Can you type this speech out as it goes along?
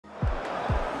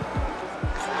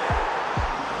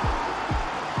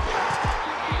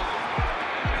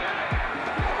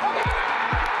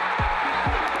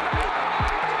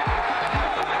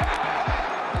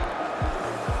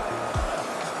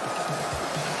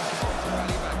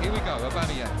Here we go,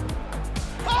 Aubameyang.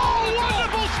 Oh,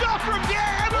 wonderful stuff from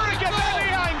Pierre-Emerick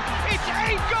Aubameyang! It's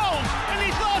 8 goals in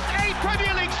his last 8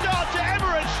 Premier League starts at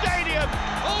Emirates Stadium.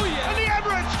 Oh yeah! And the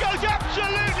Emirates goes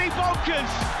absolutely bonkers.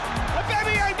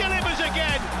 Aubameyang delivers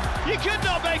again. You could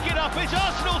not make it up. It's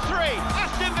Arsenal 3,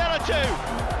 Aston Villa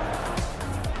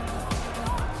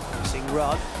 2. Missing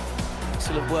run.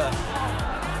 Excellent work.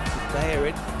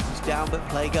 Bellerin, who's down but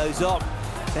play goes on.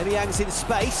 Aubameyang's in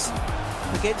space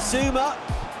against Zuma.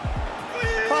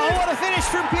 Oh, what a finish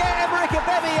from Pierre-Emerick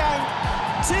Aubameyang.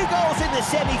 2 goals in the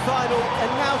semi-final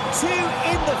and now 2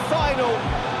 in the final.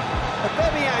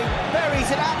 Aubameyang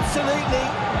buries an absolutely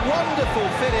wonderful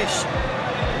finish.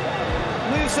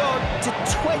 Moves on to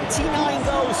 29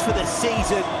 goals for the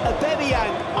season.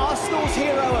 Aubameyang, Arsenal's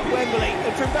hero at Wembley,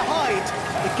 and from behind,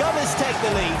 the Gunners take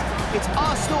the lead. It's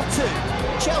Arsenal 2,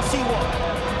 Chelsea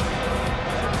 1.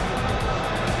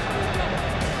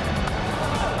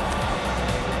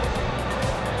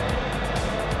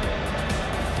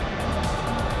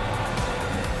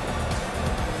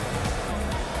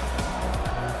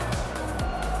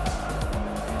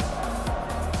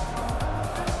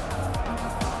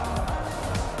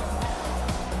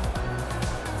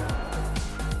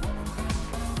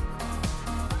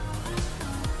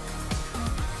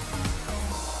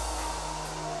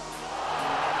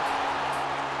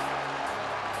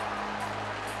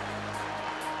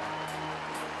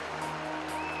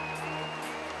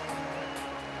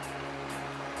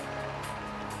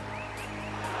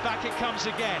 Back it comes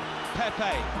again,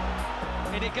 Pepe,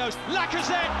 in it goes,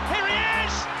 Lacazette, here he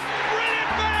is!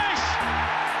 Brilliant finish!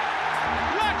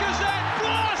 Lacazette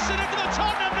blasts it into the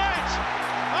Tottenham net,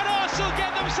 and Arsenal get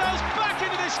themselves back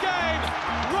into this game,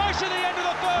 right at the end of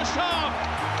the first half.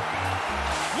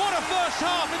 What a first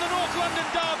half in the North London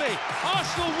derby.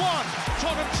 Arsenal 1,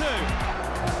 Tottenham 2.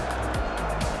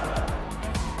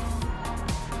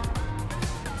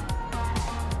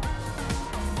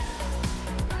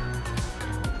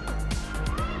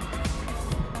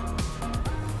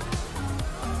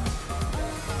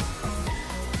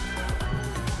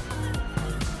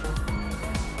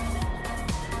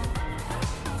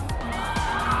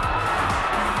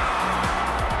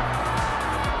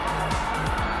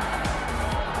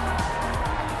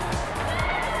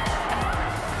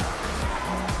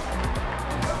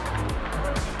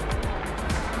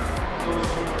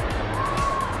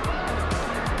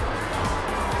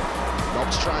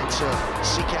 Trying to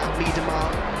seek out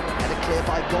Miedemar, header clear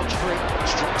by Godfrey,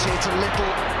 struck here to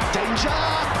Little, danger,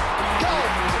 goal!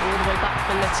 All the way back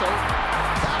for Little.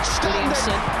 Outstanding!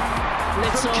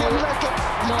 Little, Kim Little,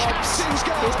 the captain's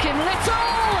goal! Here's Kim Little!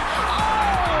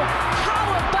 Oh, how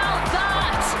about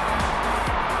that?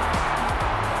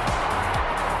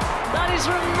 That is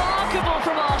remarkable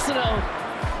from Arsenal.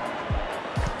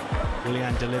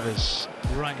 Willian delivers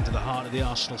right into the heart of the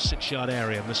Arsenal 6-yard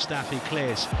area. Mustafi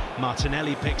clears,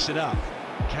 Martinelli picks it up.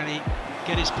 Can he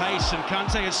get his pace? And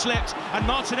Kante has slipped, and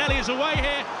Martinelli is away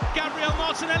here. Gabriel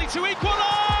Martinelli to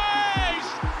equalise!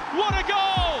 What a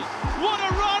goal! What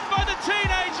a run by the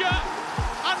teenager!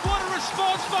 And what a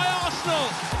response by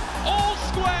Arsenal! All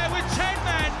square with 10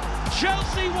 men.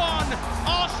 Chelsea 1,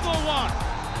 Arsenal 1.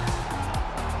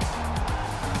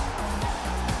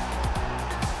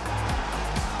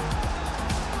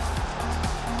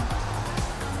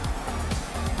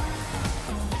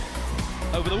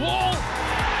 Over the wall,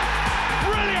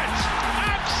 brilliant,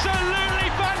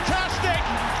 absolutely fantastic,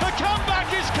 the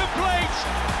comeback is complete,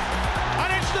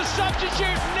 and it's the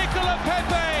substitute Nicolas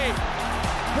Pepe,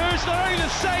 who's not only the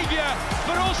saviour,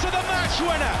 but also the match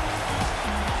winner.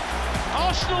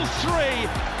 Arsenal 3,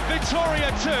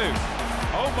 Vitoria 2,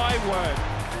 oh my word.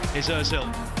 Here's Ozil,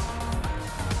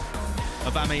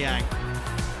 Aubameyang,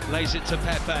 lays it to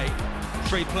Pepe,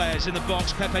 3 players in the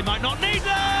box, Pepe might not need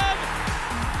them!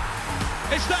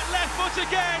 It's that left foot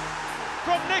again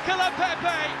from Nicolas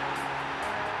Pepe.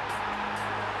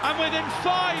 And within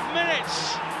 5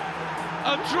 minutes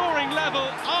of drawing level,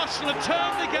 Arsenal have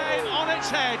turned the game on its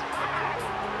head.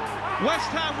 West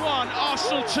Ham 1,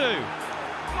 Arsenal 2.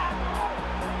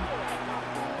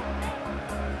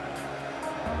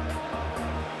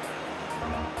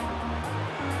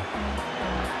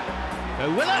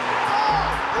 Willock, oh,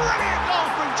 brilliant goal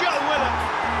from Joe Willock.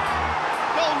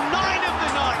 Goal 9 of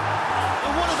the night.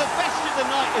 And one of the best of the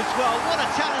night as well. What a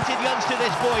talented youngster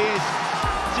this boy is.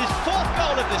 It's his 4th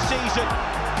goal of the season,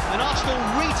 and Arsenal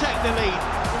retake the lead.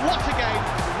 What a game,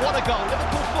 what a goal.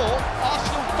 Liverpool 4,